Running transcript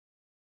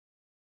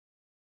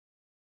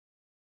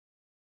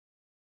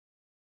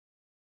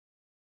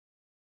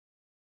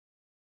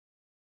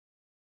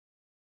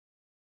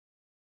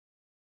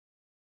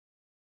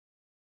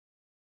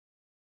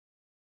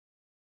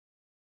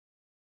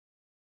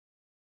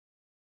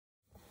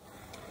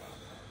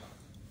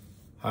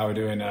How are we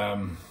doing?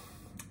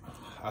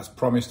 As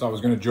promised, I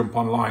was going to jump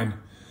online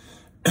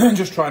and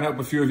just try and help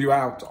a few of you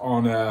out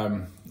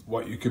on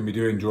what you can be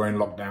doing during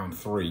lockdown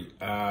 3.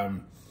 A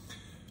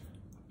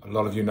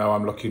lot of you know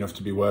I'm lucky enough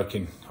to be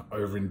working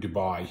over in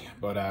Dubai,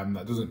 but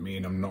that doesn't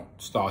mean I'm not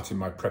starting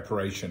my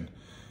preparation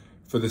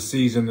for the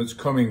season that's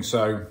coming.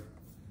 So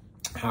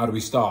how do we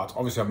start?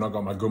 Obviously, I've not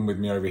got my gun with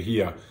me over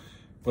here,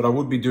 but I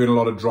would be doing a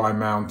lot of dry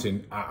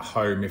mounting at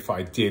home if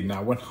I did.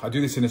 Now, when I do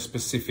this in a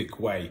specific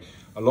way,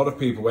 a lot of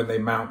people, when they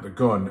mount the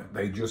gun,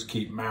 they just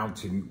keep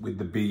mounting with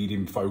the bead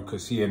in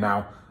focus here.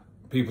 Now,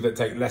 people that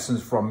take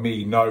lessons from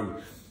me know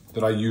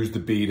that I use the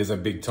bead as a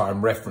big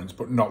time reference,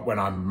 but not when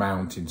I'm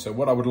mounting. So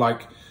what I would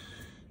like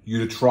you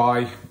to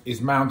try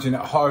is mounting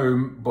at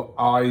home, but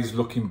eyes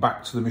looking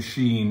back to the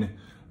machine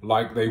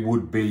like they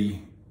would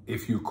be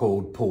if you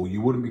called pull.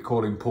 You wouldn't be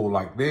calling pull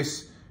like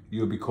this,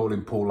 you would be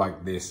calling pull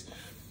like this.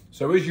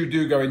 So as you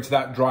do go into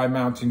that dry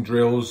mounting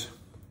drills,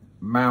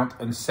 mount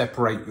and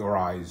separate your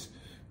eyes.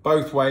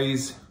 Both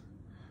ways,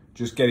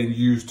 just getting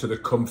used to the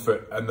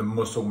comfort and the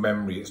muscle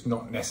memory. It's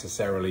not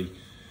necessarily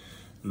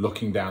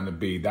looking down the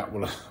bead. That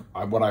will,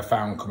 what I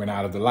found coming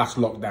out of the last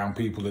lockdown,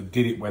 people that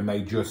did it when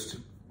they just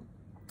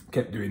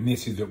kept doing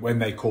this, is that when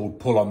they called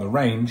pull on the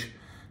range,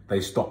 they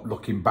stopped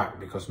looking back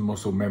because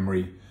muscle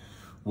memory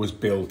was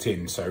built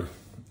in. So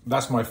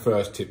that's my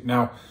first tip.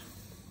 Now,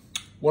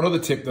 one other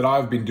tip that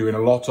I've been doing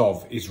a lot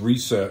of is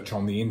research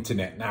on the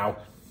internet. Now,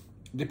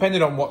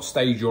 depending on what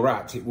stage you're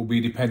at, it will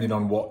be depending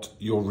on what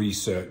you're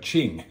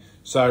researching.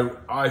 So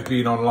I've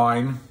been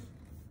online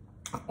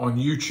on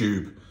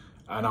YouTube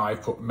and I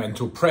put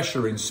mental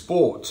pressure in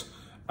sport,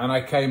 and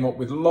I came up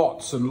with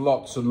lots and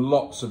lots and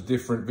lots of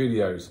different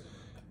videos,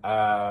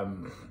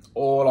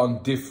 all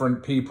on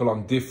different people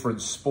on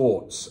different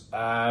sports.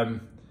 I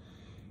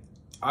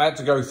had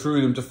to go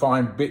through them to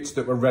find bits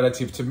that were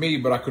relative to me,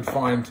 but I could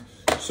find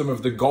some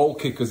of the goal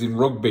kickers in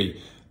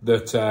rugby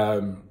that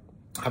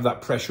have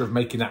that pressure of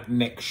making that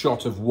next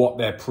shot of what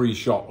their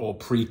pre-shot or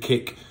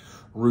pre-kick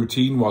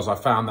routine was. I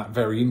found that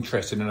very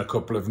interesting in a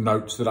couple of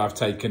notes that I've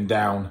taken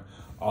down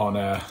on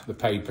the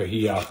paper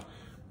here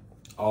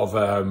of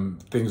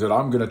things that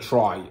I'm going to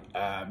try.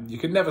 You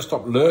can never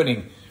stop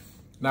learning.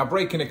 Now,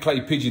 breaking a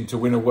clay pigeon to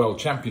win a world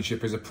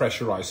championship is a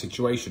pressurized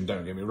situation.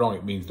 Don't get me wrong,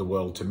 it means the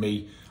world to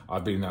me.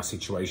 I've been in that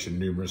situation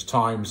numerous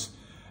times.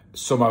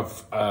 Some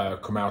I've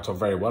come out of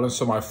very well and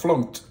some I've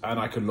flunked, and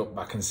I can look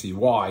back and see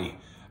why.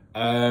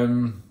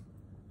 But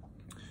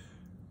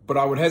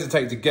I would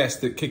hesitate to guess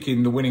that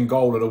kicking the winning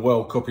goal at a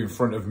World Cup in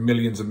front of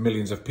millions and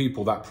millions of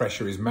people, that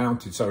pressure is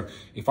mounted. So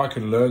if I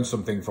can learn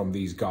something from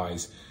these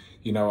guys,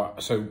 you know,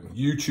 so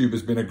YouTube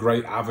has been a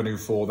great avenue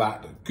for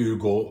that.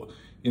 Google,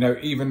 you know,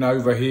 even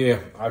over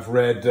here, I've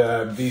read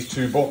these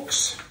two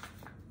books.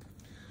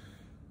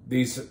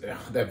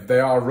 They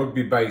are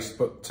rugby based,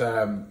 but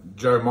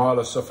Joe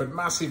Marler suffered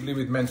massively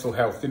with mental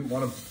health. Didn't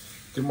want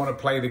to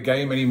play the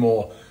game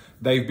anymore.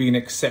 They've been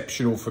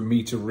exceptional for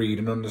me to read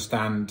and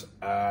understand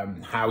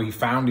how he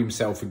found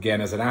himself again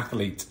as an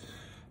athlete.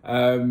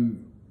 So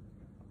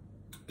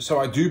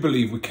I do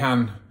believe we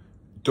can,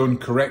 done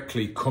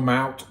correctly, come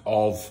out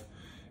of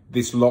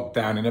this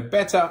lockdown in a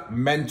better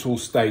mental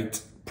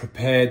state,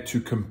 prepared to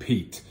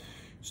compete.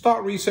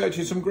 Start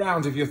researching some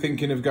grounds if you're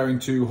thinking of going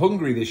to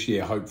Hungary this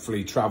year.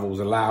 Hopefully travel's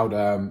allowed.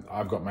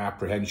 I've got my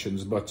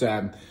apprehensions, but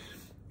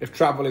if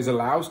travel is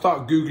allowed,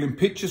 start Googling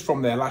pictures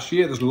from there. Last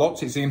year, there's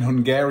lots, it's in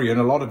Hungarian,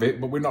 a lot of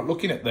it, but we're not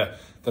looking at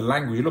the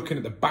language. You're looking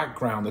at the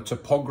background, the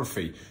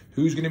topography,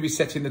 who's going to be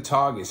setting the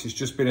targets. It's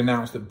just been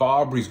announced that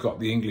Barbry's got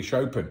the English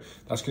Open.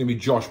 That's going to be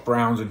Josh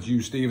Browns and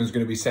Hugh Stevens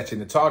going to be setting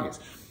the targets.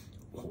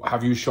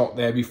 Have you shot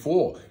there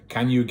before?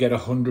 Can you get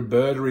 100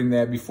 birder in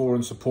there before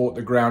and support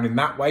the ground in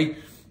that way?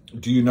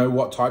 Do you know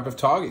what type of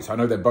targets? I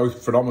know they're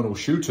both phenomenal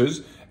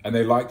shooters and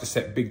they like to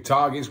set big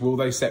targets. Will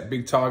they set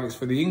big targets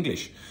for the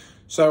English?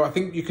 So I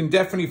think you can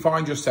definitely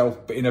find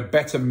yourself in a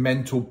better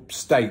mental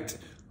state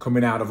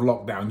coming out of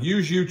lockdown.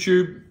 Use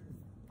YouTube.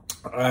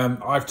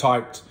 I've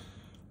typed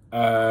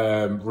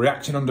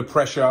reacting under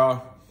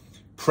pressure,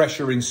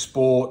 pressure in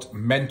sport,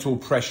 mental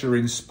pressure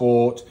in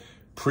sport,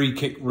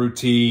 pre-kick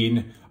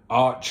routine,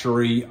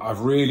 archery.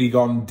 I've really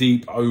gone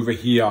deep over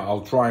here.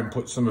 I'll try and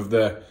put some of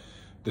the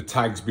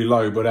tags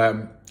below, but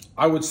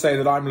I would say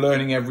that I'm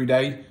learning every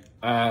day.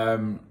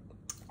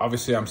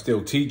 Obviously, I'm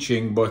still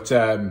teaching, but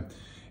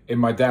in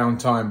my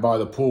downtime by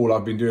the pool,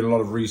 I've been doing a lot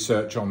of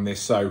research on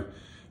this. So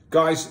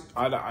guys,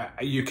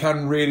 you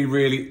can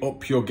really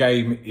up your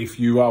game if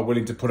you are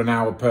willing to put an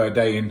hour per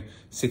day in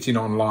sitting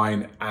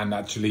online and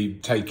actually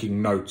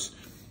taking notes.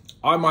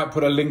 I might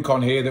put a link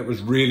on here that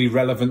was really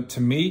relevant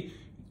to me.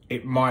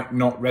 It might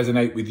not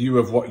resonate with you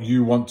of what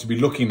you want to be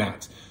looking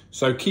at.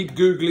 So keep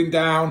Googling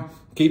down,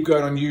 keep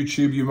going on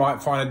YouTube. You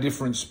might find a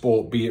different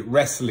sport, be it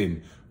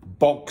wrestling,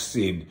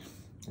 boxing,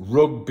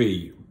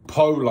 rugby,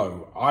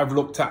 polo. I've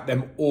looked at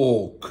them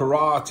all,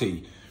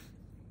 karate,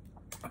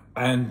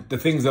 and the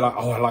things that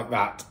I like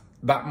that.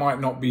 That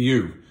might not be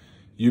you.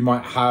 You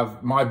might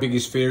have, my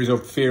biggest fear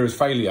is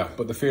failure,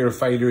 but the fear of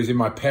failure is in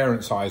my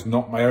parents' eyes,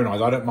 not my own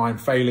eyes. I don't mind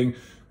failing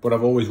but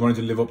I've always wanted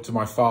to live up to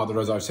my father,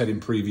 as I've said in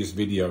previous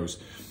videos.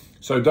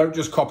 So don't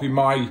just copy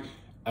my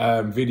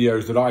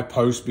videos that I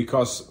post,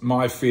 because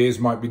my fears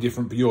might be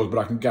different for yours, but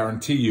I can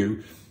guarantee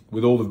you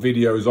with all the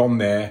videos on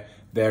there,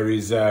 there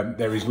is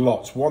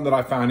lots. One that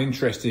I found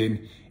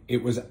interesting,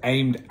 it was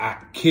aimed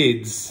at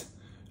kids,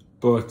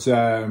 but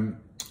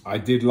I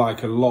did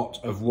like a lot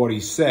of what he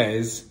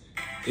says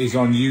is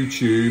on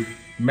YouTube.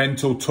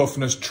 Mental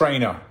toughness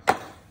trainer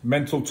on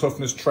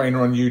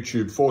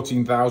YouTube,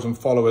 14,000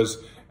 followers,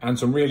 and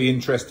some really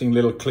interesting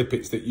little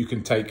clippets that you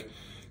can take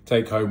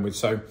home with.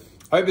 So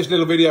I hope this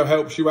little video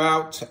helps you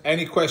out.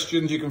 Any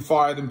questions, you can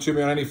fire them to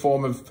me on any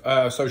form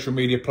of social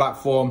media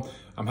platform.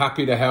 I'm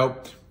happy to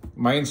help.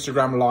 My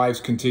Instagram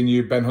lives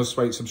continue. Ben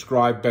Husthwaite,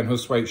 subscribe. Ben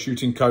Husthwaite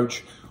Shooting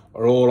Coach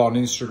are all on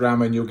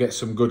Instagram, and you'll get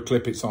some good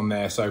clippets on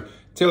there. So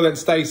till then,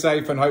 stay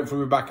safe, and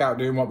hopefully we're back out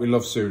doing what we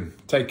love soon.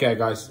 Take care,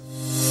 guys.